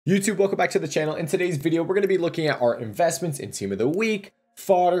YouTube, welcome back to the channel. In today's video, we're going to be looking at our investments in Team of the Week,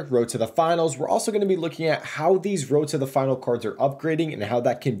 fodder, road to the finals. We're also going to be looking at how these road to the final cards are upgrading and how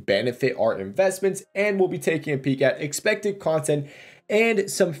that can benefit our investments. And we'll be taking a peek at expected content and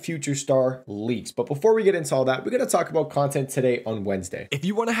some future star leaks. But before we get into all that, we're going to talk about content today on Wednesday. If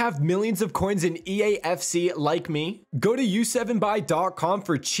you want to have millions of coins in eafc like me, go to u7buy.com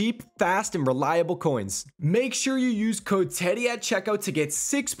for cheap, fast, and reliable coins. Make sure you use code TEDDY at checkout to get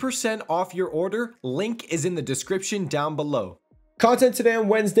 6% off your order. Link is in the description down below. Content today on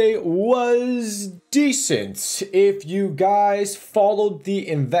Wednesday was decent. If you guys followed the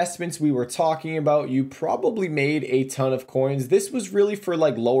investments we were talking about, you probably made a ton of coins. This was really for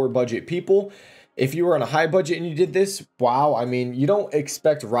like lower budget people. If you were on a high budget and you did this, wow, I mean, you don't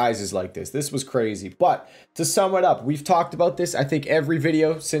expect rises like this. This was crazy. But to sum it up, we've talked about this, I think, every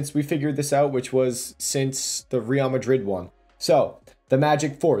video since we figured this out, which was since the Real Madrid one. So the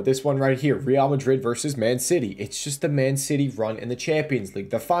Magic Four, this one right here, Real Madrid versus Man City. It's just the Man City run in the Champions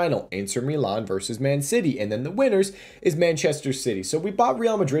League. The final, Inter Milan versus Man City. And then the winners is Manchester City. So we bought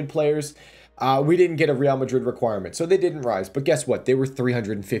Real Madrid players. We didn't get a Real Madrid requirement, so they didn't rise. But guess what? They were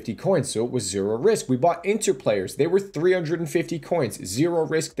 350 coins, so it was zero risk. We bought Inter players. They were 350 coins, zero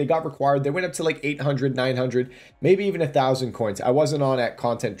risk. They got required. They went up to like 800, 900, maybe even 1,000 coins. I wasn't on at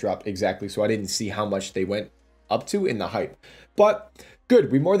content drop exactly, so I didn't see how much they went up to in the hype. But good,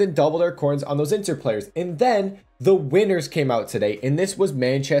 we more than doubled our coins on those Inter players. And then the winners came out today, and this was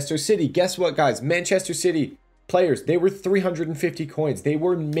Manchester City. Guess what, guys? Manchester City players, they were 350 coins. They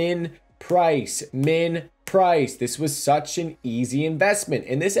were min price. This was such an easy investment.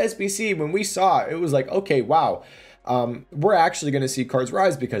 And this SBC, when we saw it, it was like, okay, wow. We're actually going to see cards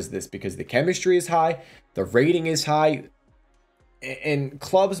rise because of this, because the chemistry is high, the rating is high, and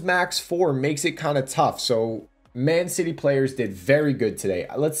clubs max 4 makes it kind of tough. So Man City players did very good today.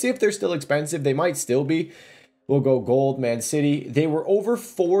 Let's see if they're still expensive. They might still be. We'll go gold, Man City. They were over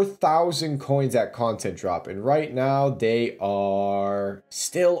 4,000 coins at content drop. And right now they are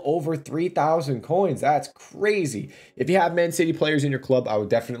still over 3,000 coins. That's crazy. If you have Man City players in your club, I would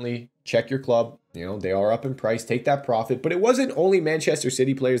definitely check your club. You know, they are up in price. Take that profit. But it wasn't only Manchester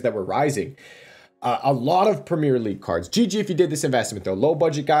City players that were rising. A lot of Premier League cards. GG if you did this investment though. Low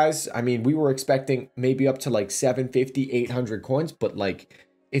budget guys. I mean, we were expecting maybe up to like 750, 800 coins. But like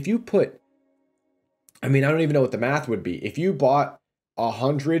if you put, I mean, I don't even know what the math would be. If you bought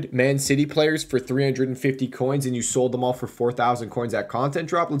 100 Man City players for 350 coins and you sold them all for 4,000 coins at content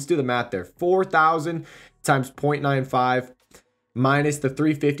drop. Let's do the math there. 4,000 times 0.95 minus the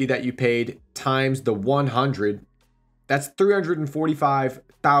 350 that you paid times the 100. That's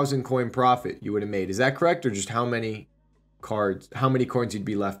 345,000 coin profit you would have made. Is that correct? Or just how many cards, how many coins you'd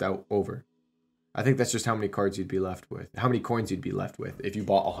be left out over? I think that's just how many cards you'd be left with. How many coins you'd be left with if you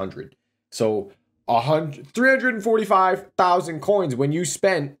bought 100. So 345,000 coins when you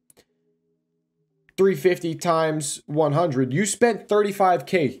spent 350 times 100, you spent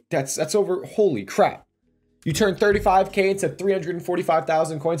 35K. That's over, holy crap. You turn 35K into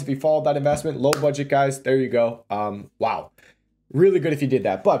 345,000 coins if you followed that investment. Low budget, guys. There you go. Wow. Really good if you did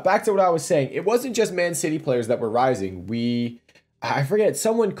that. But back to what I was saying. It wasn't just Man City players that were rising. I forget.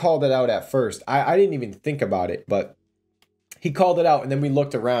 Someone called it out at first. I didn't even think about it. But he called it out and then we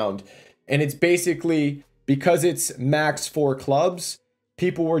looked around. And it's basically because it's max 4 clubs.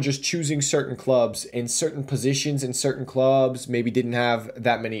 People were just choosing certain clubs in certain positions in certain clubs, maybe didn't have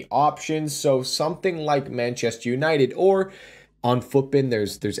that many options. So something like Manchester United, or on Footbin,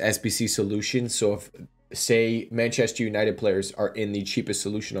 there's SBC solutions. So if, say, Manchester United players are in the cheapest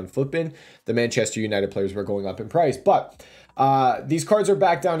solution on Footbin, the Manchester United players were going up in price. But these cards are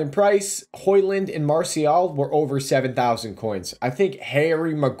back down in price. Højlund and Martial were over 7,000 coins. I think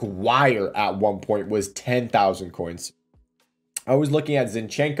Harry Maguire at one point was 10,000 coins. I was looking at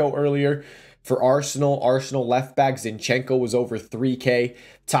Zinchenko earlier for Arsenal. Arsenal left back Zinchenko was over 3K.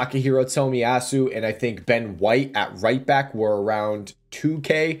 Takahiro Tomiyasu and I think Ben White at right back were around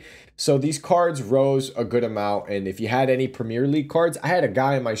 2K. So these cards rose a good amount. And if you had any Premier League cards, I had a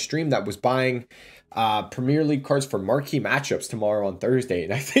guy in my stream that was buying Premier League cards for marquee matchups tomorrow on Thursday.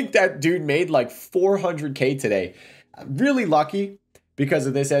 And I think that dude made like 400K today. Really lucky because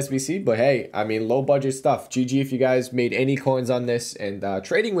of this SBC, but hey, I mean, low budget stuff. GG if you guys made any coins on this, and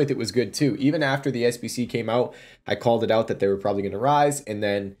trading with it was good too. Even after the SBC came out, I called it out that they were probably going to rise, and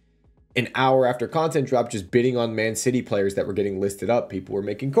then an hour after content drop, just bidding on Man City players that were getting listed up, people were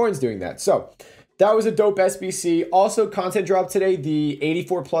making coins doing that. So that was a dope SBC. Also, content drop today, the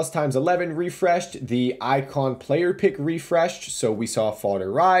 84 plus times 11 refreshed, the icon player pick refreshed, so we saw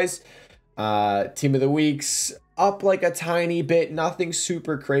fodder rise. Team of the weeks up like a tiny bit, nothing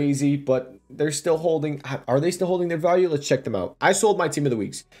super crazy, but they're still holding. Are they still holding their value? Let's check them out. I sold my team of the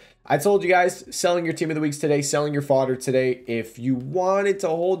weeks. I told you guys, selling your team of the weeks today, selling your fodder today. If you wanted to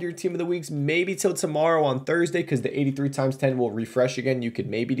hold your team of the weeks, maybe till tomorrow on Thursday, because the 83 times 10 will refresh again, you could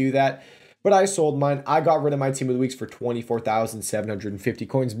maybe do that. But I sold mine. I got rid of my team of the weeks for 24,750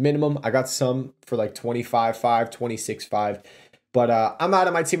 coins minimum. I got some for like 25.5, 26.5. But I'm out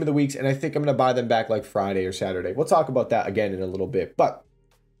of my team of the weeks, and I think I'm going to buy them back like Friday or Saturday. We'll talk about that again in a little bit. But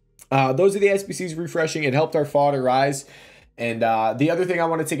those are the SBCs refreshing. It helped our fodder rise. And the other thing I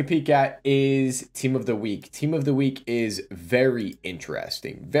want to take a peek at is Team of the Week. Team of the Week is very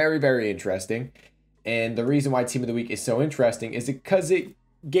interesting. Very, very interesting. And the reason why Team of the Week is so interesting is because it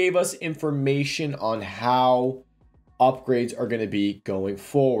gave us information on how upgrades are going to be going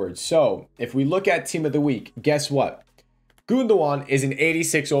forward. So if we look at Team of the Week, guess what? Gundogan is an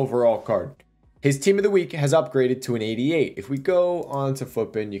 86 overall card. His Team of the Week has upgraded to an 88. If we go on to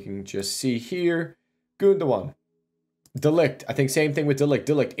Footbin, you can just see here, Gundogan. De Ligt, I think same thing with De Ligt.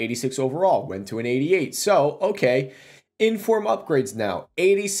 De Ligt, 86 overall, went to an 88. So, okay, in-form upgrades now.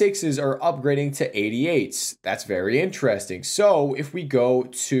 86s are upgrading to 88s. That's very interesting. So, if we go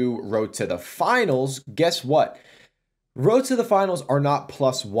to Road to the Finals, guess what? Road to the Finals are not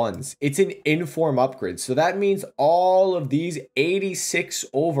 +1s. It's an in-form upgrade. So that means all of these 86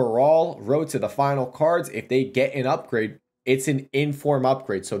 overall Road to the Final cards, if they get an upgrade, it's an in-form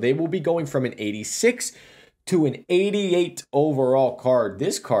upgrade. So they will be going from an 86 to an 88 overall card.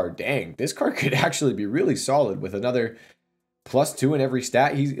 This card, dang, this card could actually be really solid with another +2 in every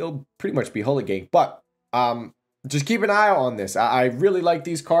stat. He'll pretty much be Hooligan. But just keep an eye on this. I really like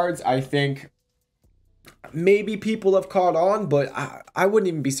these cards. I think maybe people have caught on, but I wouldn't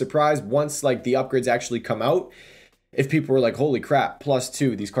even be surprised once like the upgrades actually come out. If people were like, holy crap,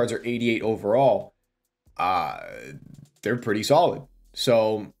 +2, these cards are 88 overall. They're pretty solid.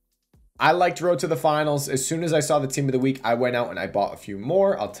 So I liked Road to the Finals. As soon as I saw the Team of the Week, I went out and I bought a few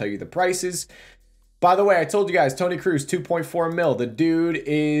more. I'll tell you the prices. By the way, I told you guys, Tony Cruz, 2.4 mil. The dude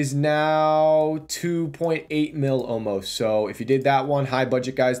is now 2.8 mil almost. So if you did that one, high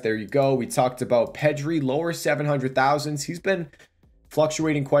budget guys, there you go. We talked about Pedri, lower 700,000s. He's been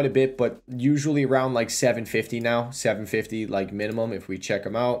fluctuating quite a bit, but usually around like 750 now. 750 like minimum if we check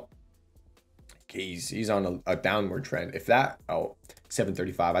him out. He's on a downward trend. If that,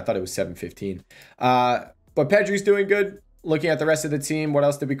 735. I thought it was 715. But Pedri's doing good. Looking at the rest of the team, what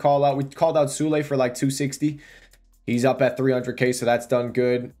else did we call out? We called out Sule for like 260. He's up at 300K, so that's done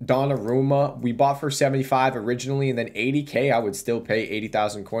good. Donnarumma, we bought for 75 originally, and then 80K. I would still pay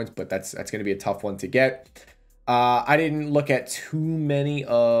 80,000 coins, but that's going to be a tough one to get. I didn't look at too many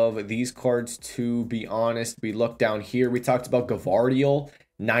of these cards, to be honest. We looked down here. We talked about Gavardiol,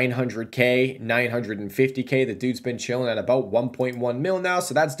 900K, 950K. The dude's been chilling at about 1.1 mil now,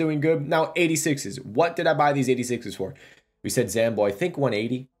 so that's doing good. Now, 86s. What did I buy these 86s for? We said Zambo, I think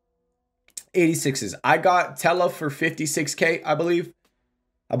 180. 86s. I got Tella for 56K, I believe.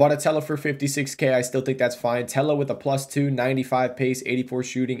 I bought a Tella for 56K. I still think that's fine. Tella with a +2, 95 pace, 84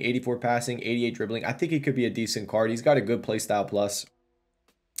 shooting, 84 passing, 88 dribbling. I think he could be a decent card. He's got a good playstyle plus.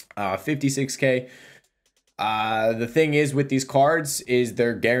 56K. The thing is with these cards is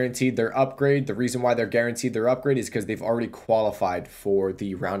they're guaranteed their upgrade. The reason why they're guaranteed their upgrade is because they've already qualified for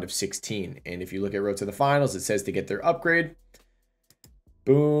the round of 16. And if you look at Road to the Finals, it says to get their upgrade.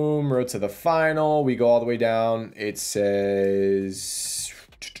 Boom, Road to the Final. We go all the way down. It says,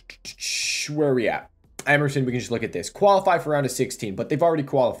 where are we at? Emerson, we can just look at this. Qualify for round of 16, but they've already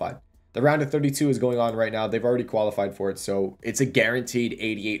qualified. The round of 32 is going on right now. They've already qualified for it. So it's a guaranteed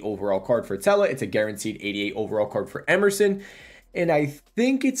 88 overall card for Tella. It's a guaranteed 88 overall card for Emerson. And I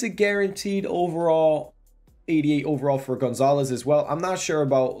think it's a guaranteed overall 88 overall for Gonzalez as well. I'm not sure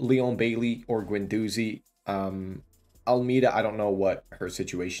about Leon Bailey or Guendouzi. Almeida, I don't know what her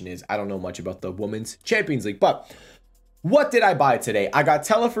situation is. I don't know much about the Women's Champions League. But what did I buy today? I got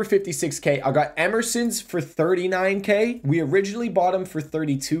Tella for 56K. I got Emerson's for 39K. We originally bought him for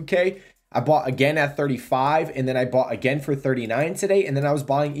 32K. I bought again at 35, and then I bought again for 39 today, and then I was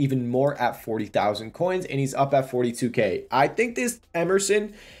buying even more at 40,000 coins, and he's up at 42K. I think this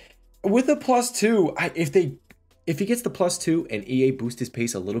Emerson, with a +2, if he gets the +2 and EA boosts his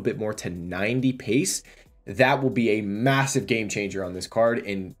pace a little bit more to 90 pace, that will be a massive game changer on this card,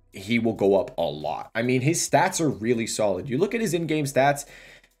 and he will go up a lot. I mean, his stats are really solid. You look at his in-game stats,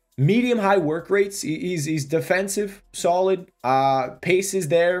 medium-high work rates. He's defensive, solid. Pace is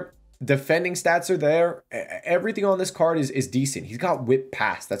there. Defending stats are there. Everything on this card is decent. He's got whip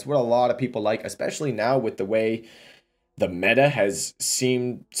pass. That's what a lot of people like, especially now with the way the meta has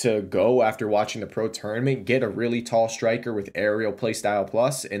seemed to go after watching the pro tournament, get a really tall striker with aerial playstyle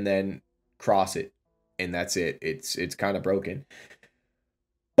plus, and then cross it. And that's it. It's kind of broken.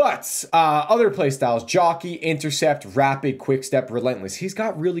 But other playstyles, Jockey, Intercept, Rapid, Quick Step, Relentless. He's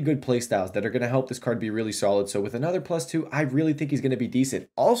got really good playstyles that are going to help this card be really solid. So with another +2, I really think he's going to be decent.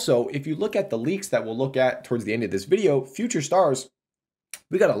 Also, if you look at the leaks that we'll look at towards the end of this video, Future Stars,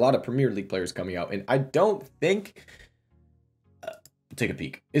 we got a lot of Premier League players coming out. And I don't think... take a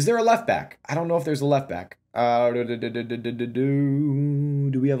peek. Is there a left back? I don't know if there's a left back. Do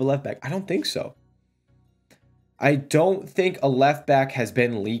we have a left back? I don't think so. I don't think a left back has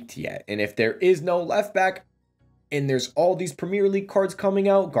been leaked yet. And if there is no left back, and there's all these Premier League cards coming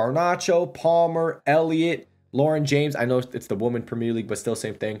out, Garnacho, Palmer, Elliott, Lauren James. I know it's the Women Premier League, but still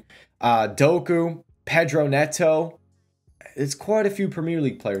same thing. Doku, Pedro Neto. It's quite a few Premier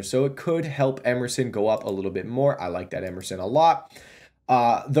League players, so it could help Emerson go up a little bit more. I like that Emerson a lot.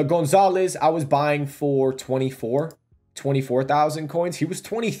 The Gonzalez, I was buying for 24,000 coins. He was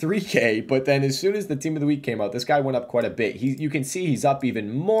 23K, but then as soon as the team of the week came out, this guy went up quite a bit. You can see he's up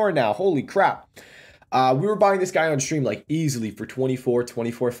even more now. Holy crap. We were buying this guy on stream like easily for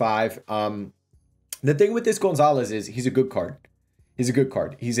 24.5. The thing with this Gonzalez is he's a good card. He's a good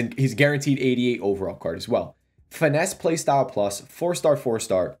card. He's guaranteed 88 overall card as well. Finesse playstyle plus, 4-star,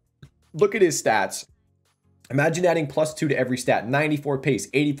 4-star. Look at his stats. Imagine adding +2 to every stat. 94 pace,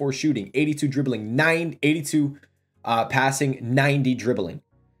 84 shooting, 82 dribbling, 82 passing, 90 dribbling.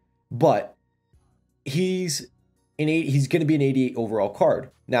 But he's going to be an 88 overall card.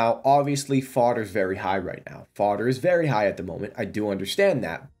 Now, obviously, fodder is very high right now. Fodder is very high at the moment. I do understand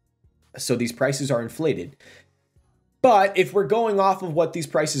that. So these prices are inflated. But if we're going off of what these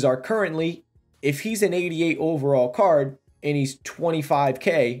prices are currently, if he's an 88 overall card and he's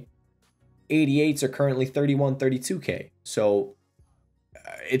 25K, 88s are currently 31, 32K. So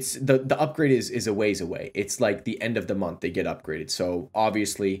it's the upgrade is a ways away. It's like the end of the month they get upgraded. So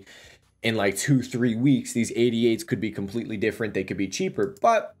obviously in like 2-3 weeks, these 88s could be completely different. They could be cheaper,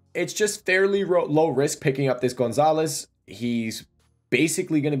 but it's just fairly low risk picking up this Gonzalez. He's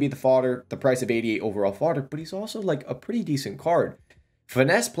basically going to be the fodder, the price of 88 overall fodder, but he's also like a pretty decent card.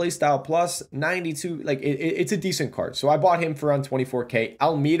 Finesse playstyle plus 92, like it's a decent card. So I bought him for around 24K.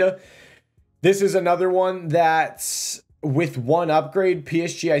 Almeida, this is another one that's with one upgrade.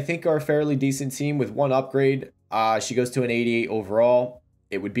 PSG, I think, are a fairly decent team. With one upgrade, she goes to an 88 overall.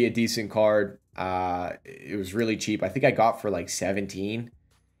 It would be a decent card. It was really cheap. I think I got for like 17,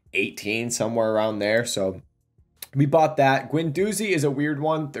 18, somewhere around there. So we bought that. Guendouzi is a weird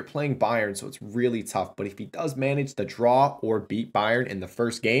one. They're playing Bayern, so it's really tough. But if he does manage to draw or beat Bayern in the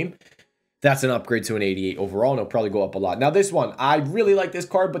first game, that's an upgrade to an 88 overall, and it'll probably go up a lot. Now, this one, I really like this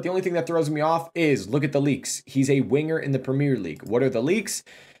card, but the only thing that throws me off is, look at the leaks. He's a winger in the Premier League. What are the leaks?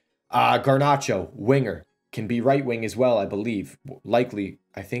 Garnacho, winger. Can be right wing as well, I believe. Likely,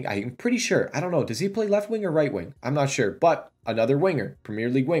 I'm pretty sure. I don't know. Does he play left wing or right wing? I'm not sure. But another winger, Premier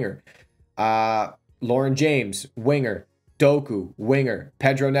League winger. Lauren James, winger. Doku, winger.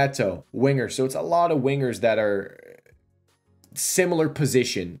 Pedro Neto, winger. So it's a lot of wingers that are similar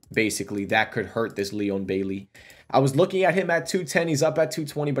position, basically, that could hurt this Leon Bailey. I was looking at him at 210. He's up at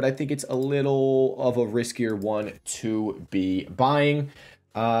 220, but I think it's a little of a riskier one to be buying.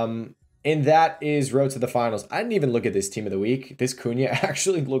 And that is road to the finals. I didn't even look at this team of the week. This Cunha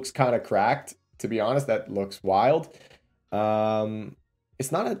actually looks kind of cracked, to be honest. That looks wild.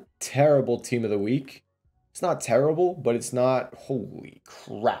 It's not a terrible team of the week. It's not terrible, but it's not, holy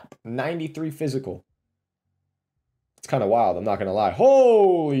crap, 93 physical. It's kind of wild, I'm not going to lie.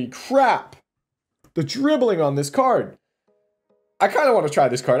 Holy crap. The dribbling on this card. I kind of want to try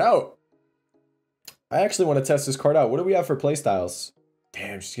this card out. I actually want to test this card out. What do we have for playstyles?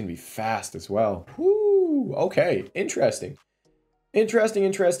 Damn, she's going to be fast as well. Woo, okay, interesting. Interesting.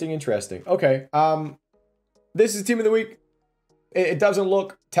 Okay, this is team of the week. It doesn't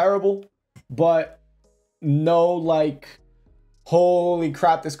look terrible, but no, like, holy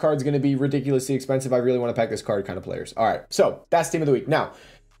crap, this card's going to be ridiculously expensive. I really want to pack this card kind of players. All right, so that's team of the week. Now,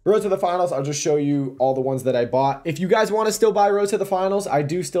 road to the finals, I'll just show you all the ones that I bought. If you guys want to still buy road to the finals, I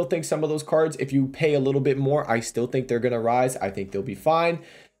do still think some of those cards, if you pay a little bit more, I still think they're going to rise. I think they'll be fine.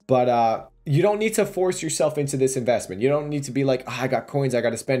 But you don't need to force yourself into this investment. You don't need to be like, oh, I got coins, I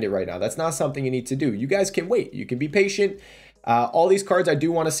got to spend it right now. That's not something you need to do. You guys can wait. You can be patient. All these cards, I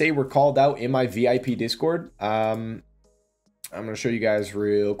do want to say, were called out in my VIP Discord. I'm going to show you guys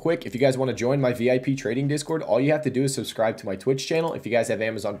real quick. If you guys want to join my VIP trading Discord, all you have to do is subscribe to my Twitch channel. If you guys have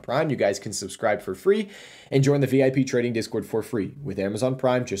Amazon Prime, you guys can subscribe for free and join the VIP trading Discord for free. With Amazon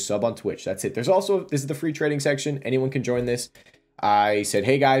Prime, just sub on Twitch. That's it. There's also, this is the free trading section. Anyone can join this. I said,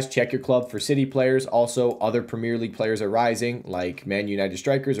 hey guys, check your club for City players. Also, other Premier League players are rising, like Man United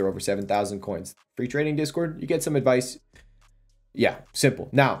strikers are over 7,000 coins. Free trading Discord, you get some advice. Yeah, simple.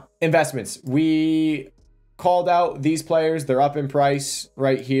 Now, investments. We called out these players. They're up in price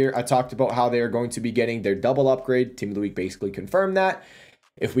right here. I talked about how they are going to be getting their double upgrade. Team of the week basically confirmed that.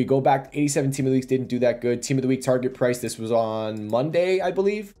 If we go back, 87 team of the weeks didn't do that good. Team of the week target price, this was on Monday, I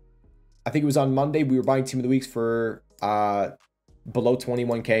believe. I think it was on Monday. We were buying team of the weeks for below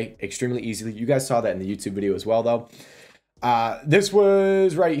 21K extremely easily. You guys saw that in the YouTube video as well, though. This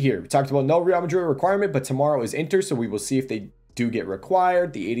was right here. We talked about no Real Madrid requirement, but tomorrow is Inter, so we will see if they do get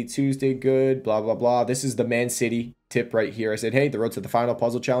required. The 82s did good, blah, blah, blah. This is the Man City tip right here. I said, hey, the road to the final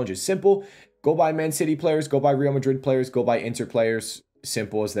puzzle challenge is simple. Go buy Man City players, go buy Real Madrid players, go buy Inter players.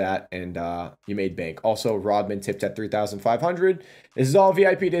 Simple as that, and you made bank. Also, Rodman tipped at 3,500. This is all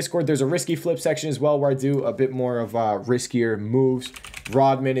VIP Discord. There's a risky flip section as well where I do a bit more of riskier moves.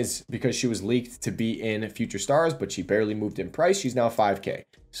 Rodman is because she was leaked to be in Future Stars, but she barely moved in price. She's now 5K.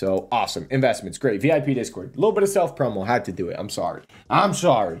 So awesome. Investments, great. VIP Discord. A little bit of self-promo. Had to do it. I'm sorry.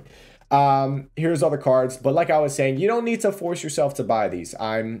 Here's other cards, but like I was saying, you don't need to force yourself to buy these.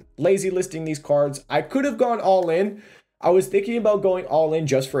 I'm lazy listing these cards. I could have gone all in. I was thinking about going all in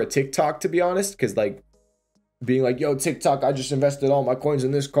just for a TikTok, to be honest, because like being like, yo, TikTok, I just invested all my coins in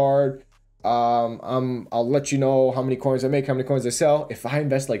this card. I'll let you know how many coins I make, how many coins I sell. If I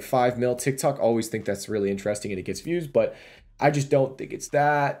invest like 5 mil, TikTok, always think that's really interesting and it gets views, but I just don't think it's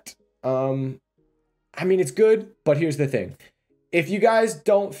that. I mean, it's good, but here's the thing. If you guys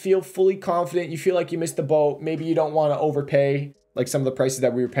don't feel fully confident, you feel like you missed the boat, maybe you don't want to overpay like some of the prices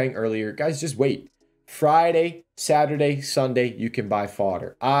that we were paying earlier, guys, just wait. Friday, Saturday, Sunday, you can buy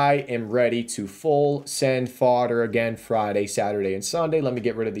fodder. I am ready to full send fodder again Friday, Saturday, and Sunday. Let me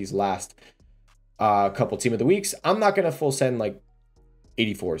get rid of these last couple team of the weeks. I'm not going to full send like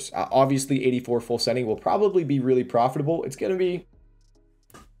 84s. Obviously, 84 full sending will probably be really profitable. It's going to be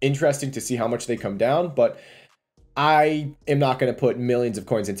interesting to see how much they come down, but I am not going to put millions of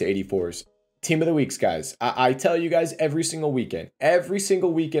coins into 84s. Team of the weeks, guys. I tell you guys every single weekend. Every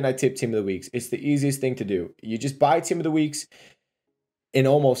single weekend I tip team of the weeks. It's the easiest thing to do. You just buy team of the weeks. In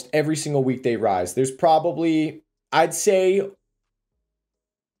almost every single week they rise. There's probably, I'd say,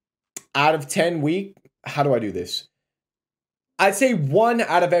 out of 10 week, how do I do this? I'd say 1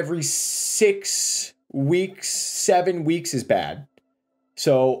 out of every 6 weeks, 7 weeks is bad.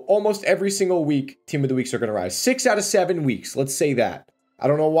 So almost every single week, team of the weeks are going to rise. 6 out of 7 weeks, let's say that. I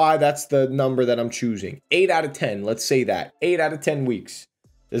don't know why that's the number that I'm choosing. 8 out of 10, let's say that. 8 out of 10 weeks.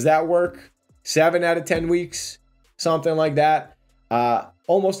 Does that work? 7 out of 10 weeks? Something like that.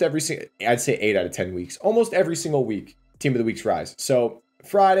 Almost every single, I'd say 8 out of 10 weeks. Almost every single week, team of the weeks rise. So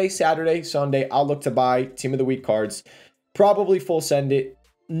Friday, Saturday, Sunday, I'll look to buy team of the week cards. Probably full send it.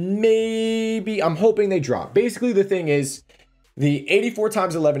 Maybe, I'm hoping they drop. Basically, the thing is, the 84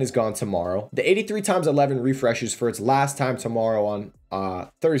 times 11 is gone tomorrow. The 83 times 11 refreshes for its last time tomorrow on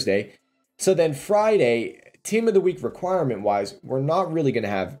Thursday. So then Friday, team of the week requirement wise, we're not really going to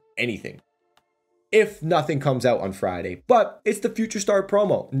have anything if nothing comes out on Friday. But it's the Future Star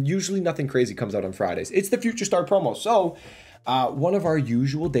promo. Usually nothing crazy comes out on Fridays. It's the Future Star promo. So one of our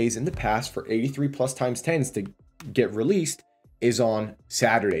usual days in the past for 83 plus times 10s to get released is on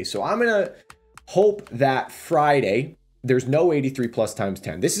Saturday. So I'm going to hope that Friday there's no 83 plus times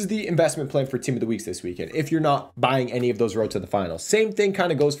 10. This is the investment plan for team of the weeks this weekend. If you're not buying any of those road to the finals, same thing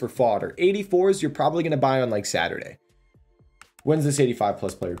kind of goes for fodder. 84s, you're probably going to buy on like Saturday. When's this 85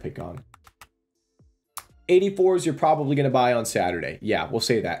 plus player pick on? 84s, you're probably going to buy on Saturday. Yeah, we'll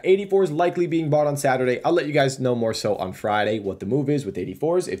say that. 84s likely being bought on Saturday. I'll let you guys know more so on Friday what the move is with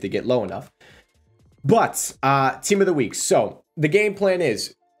 84s if they get low enough. But team of the week. So the game plan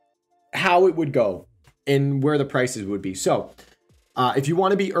is how it would go and where the prices would be. So if you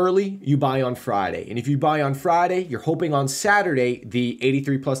want to be early, you buy on Friday. And if you buy on Friday, you're hoping on Saturday, the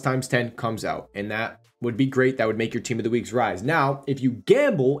 83 plus times 10 comes out. And that would be great. That would make your team of the weeks rise. Now, if you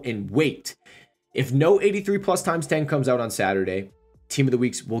gamble and wait, if no 83 plus times 10 comes out on Saturday, team of the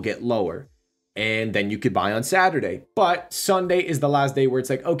weeks will get lower. And then you could buy on Saturday. But Sunday is the last day where it's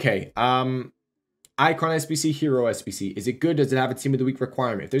like, okay, Icon SBC, Hero SBC. Is it good? Does it have a team of the week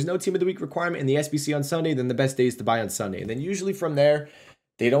requirement? If there's no team of the week requirement in the SBC on Sunday, then the best day is to buy on Sunday. And then usually from there,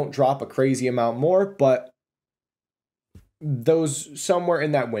 they don't drop a crazy amount more, but those somewhere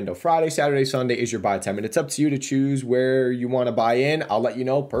in that window. Friday, Saturday, Sunday is your buy time, and it's up to you to choose where you want to buy in. I'll let you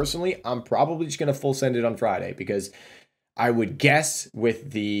know. Personally, I'm probably just going to full send it on Friday because I would guess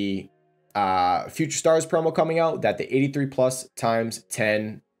with the Future Stars promo coming out that the 83 plus times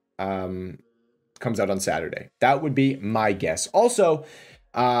 10 comes out on Saturday. That would be my guess. Also,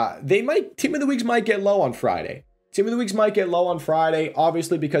 Team of the Weeks might get low on Friday. Team of the Weeks might get low on Friday,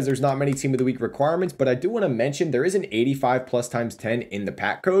 obviously because there's not many Team of the Week requirements, but I do want to mention there is an 85 plus times 10 in the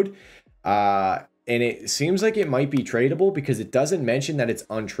pack code. And it seems like it might be tradable because it doesn't mention that it's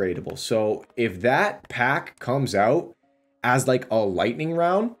untradeable. So if that pack comes out as like a lightning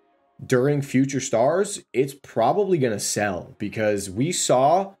round during Future Stars, it's probably going to sell because we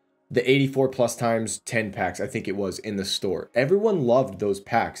saw the 84 plus times 10 packs, I think it was, in the store. Everyone loved those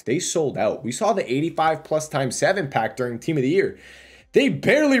packs. They sold out. We saw the 85 plus times 7 pack during Team of the Year. They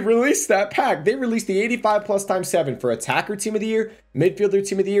barely released that pack. They released the 85 plus times 7 for Attacker Team of the Year, Midfielder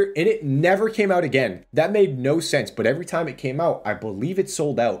Team of the Year, and it never came out again. That made no sense, but every time it came out, I believe it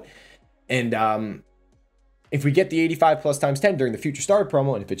sold out. And if we get the 85 plus times 10 during the Future Star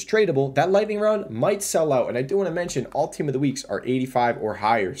promo, and if it's tradable, that lightning round might sell out. And I do want to mention all Team of the Weeks are 85 or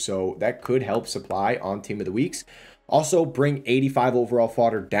higher, so that could help supply on Team of the Weeks. Also, bring 85 overall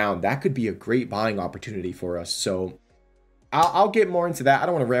fodder down. That could be a great buying opportunity for us. So I'll get more into that. I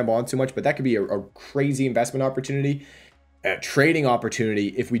don't want to ramble on too much, but that could be a crazy investment opportunity. A trading opportunity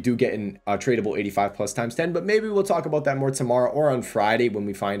if we do get in a tradable 85 plus times 10, but maybe we'll talk about that more tomorrow or on Friday when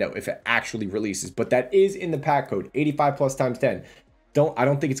we find out if it actually releases. But that is in the pack code, 85 plus times 10. I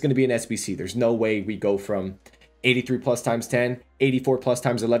don't think it's going to be an SBC. There's no way we go from 83 plus times 10, 84 plus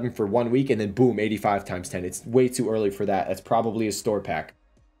times 11 for 1 week, and then boom, 85 times 10. It's way too early for that. That's probably a store pack.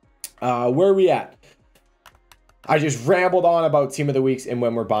 Where are we at? I just rambled on about Team of the Weeks and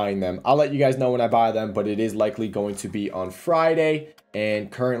when we're buying them. I'll let you guys know when I buy them, but it is likely going to be on Friday.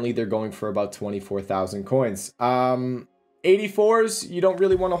 And currently they're going for about 24,000 coins. 84s, you don't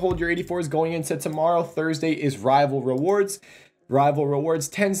really want to hold your 84s going into tomorrow. Thursday is Rival Rewards. Rival Rewards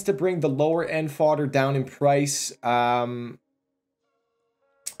tends to bring the lower end fodder down in price. I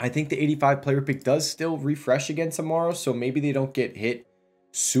think the 85 player pick does still refresh again tomorrow. So maybe they don't get hit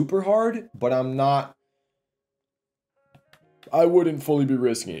super hard, but I wouldn't fully be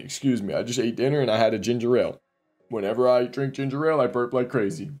risking it. Excuse me. I just ate dinner and I had a ginger ale. Whenever I drink ginger ale, I burp like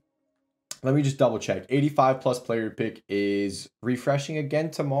crazy. Let me just double check. 85 plus player pick is refreshing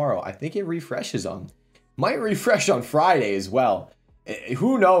again tomorrow. I think it refreshes might refresh on Friday as well.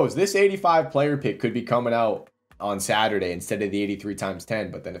 Who knows? This 85 player pick could be coming out on Saturday instead of the 83 times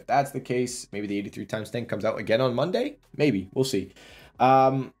 10. But then if that's the case, maybe the 83 times 10 comes out again on Monday. Maybe. We'll see.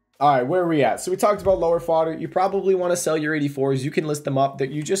 All right, where are we at? So we talked about lower fodder. You probably want to sell your 84s. You can list them up.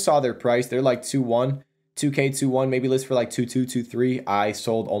 You just saw their price. They're like 2-1, 2K 2-1, maybe list for like 2-2, 2-3. I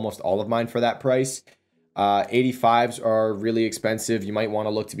sold almost all of mine for that price. 85s are really expensive. You might want to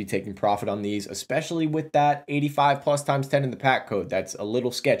look to be taking profit on these, especially with that 85 plus times 10 in the pack code. That's a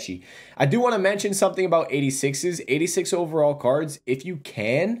little sketchy. I do want to mention something about 86s. 86 overall cards, if you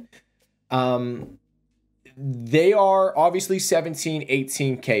can. They are obviously 17,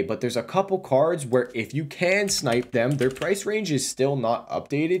 18K, but there's a couple cards where if you can snipe them, their price range is still not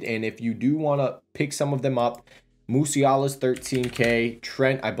updated. And if you do want to pick some of them up, Musiala's 13K,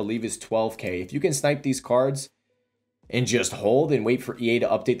 Trent, I believe, is 12K. If you can snipe these cards and just hold and wait for EA to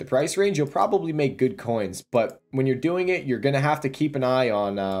update the price range, you'll probably make good coins. But when you're doing it, you're going to have to keep an eye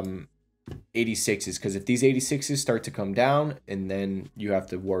on 86s, because if these 86s start to come down, and then you have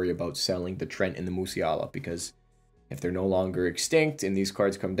to worry about selling the Trent and the Musiala, because if they're no longer extinct and these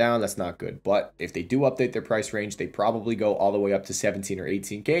cards come down, that's not good. But if they do update their price range, they probably go all the way up to 17 or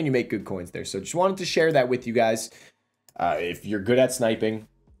 18K, and you make good coins there. So just wanted to share that with you guys. If you're good at sniping,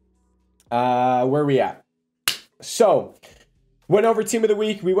 where are we at? So went over Team of the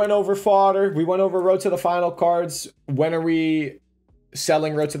Week, we went over fodder, we went over road to the final cards. When are we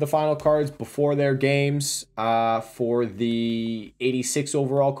selling road to the final cards? Before their games. For the 86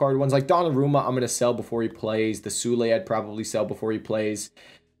 overall card ones, like Donnarumma, I'm going to sell before he plays. The Sule, I'd probably sell before he plays.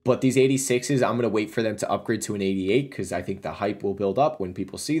 But these 86s, I'm going to wait for them to upgrade to an 88, because I think the hype will build up when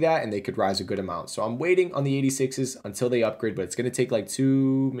people see that, and they could rise a good amount. So I'm waiting on the 86s until they upgrade, but it's going to take like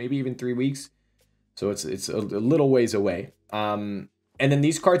 2, maybe even 3 weeks. So it's a little ways away. And then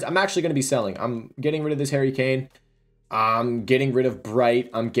these cards, I'm actually going to be selling. I'm getting rid of this Harry Kane. I'm getting rid of Bright.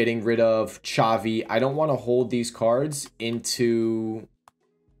 I'm getting rid of Xavi. I don't want to hold these cards into...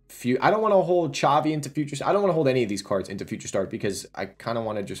 I don't want to hold Xavi into Future... I don't want to hold any of these cards into Future Start, because I kind of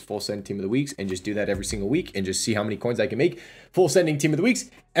want to just full send Team of the Weeks and just do that every single week and just see how many coins I can make full sending Team of the Weeks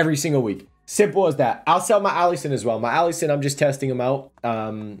every single week. Simple as that. I'll sell my Allison as well. My Allison, I'm just testing him out.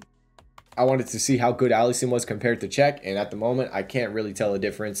 I wanted to see how good Allison was compared to Czech, and at the moment, I can't really tell a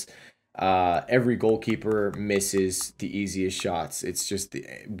difference. Every goalkeeper misses the easiest shots. It's just the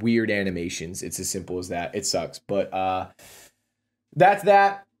weird animations. It's as simple as that. It sucks, but that's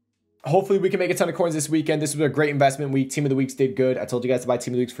that. Hopefully we can make a ton of coins this weekend. This was a great investment week. Team of the weeks did good. I told you guys to buy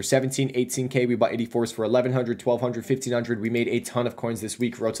Team of the weeks for 17, 18K. We bought 84s for 1,100, 1,200, 1,500. We made a ton of coins this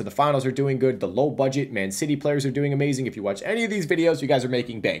week. Road to the finals are doing good. The low budget Man City players are doing amazing. If you watch any of these videos, you guys are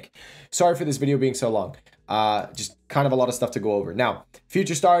making bank. Sorry for this video being so long. Just kind of a lot of stuff to go over. Now,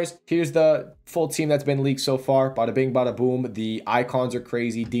 future stars, here's the full team that's been leaked so far. Bada bing, bada boom. The icons are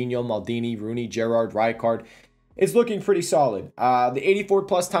crazy. Dino, Maldini, Rooney, Gerrard, Rijkaard. It's looking pretty solid. The 84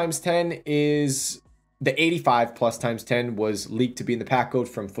 plus times 10 is the 85 plus times 10 was leaked to be in the pack code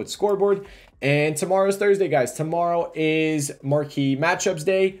from Foot Scoreboard. And tomorrow's Thursday, guys. Tomorrow is Marquee Matchups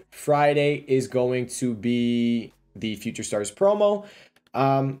Day. Friday is going to be the Future Stars promo.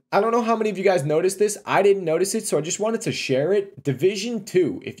 I don't know how many of you guys noticed this. I didn't notice it, so I just wanted to share it. Division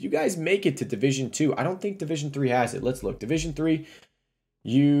 2. If you guys make it to Division 2, I don't think Division 3 has it. Let's look. Division 3.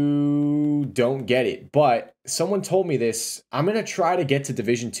 You don't get it, but someone told me this. I'm going to try to get to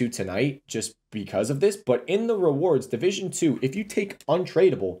Division 2 tonight just because of this, but in the rewards, Division 2, if you take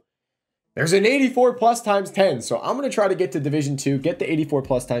untradeable, there's an 84 plus times 10. So I'm going to try to get to Division 2, get the 84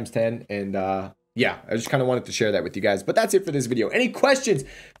 plus times 10, and yeah, I just kind of wanted to share that with you guys, but that's it for this video. Any questions,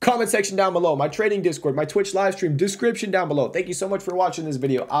 comment section down below, my trading Discord, my Twitch live stream description down below. Thank you so much for watching this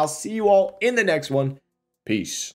video. I'll see you all in the next one. Peace.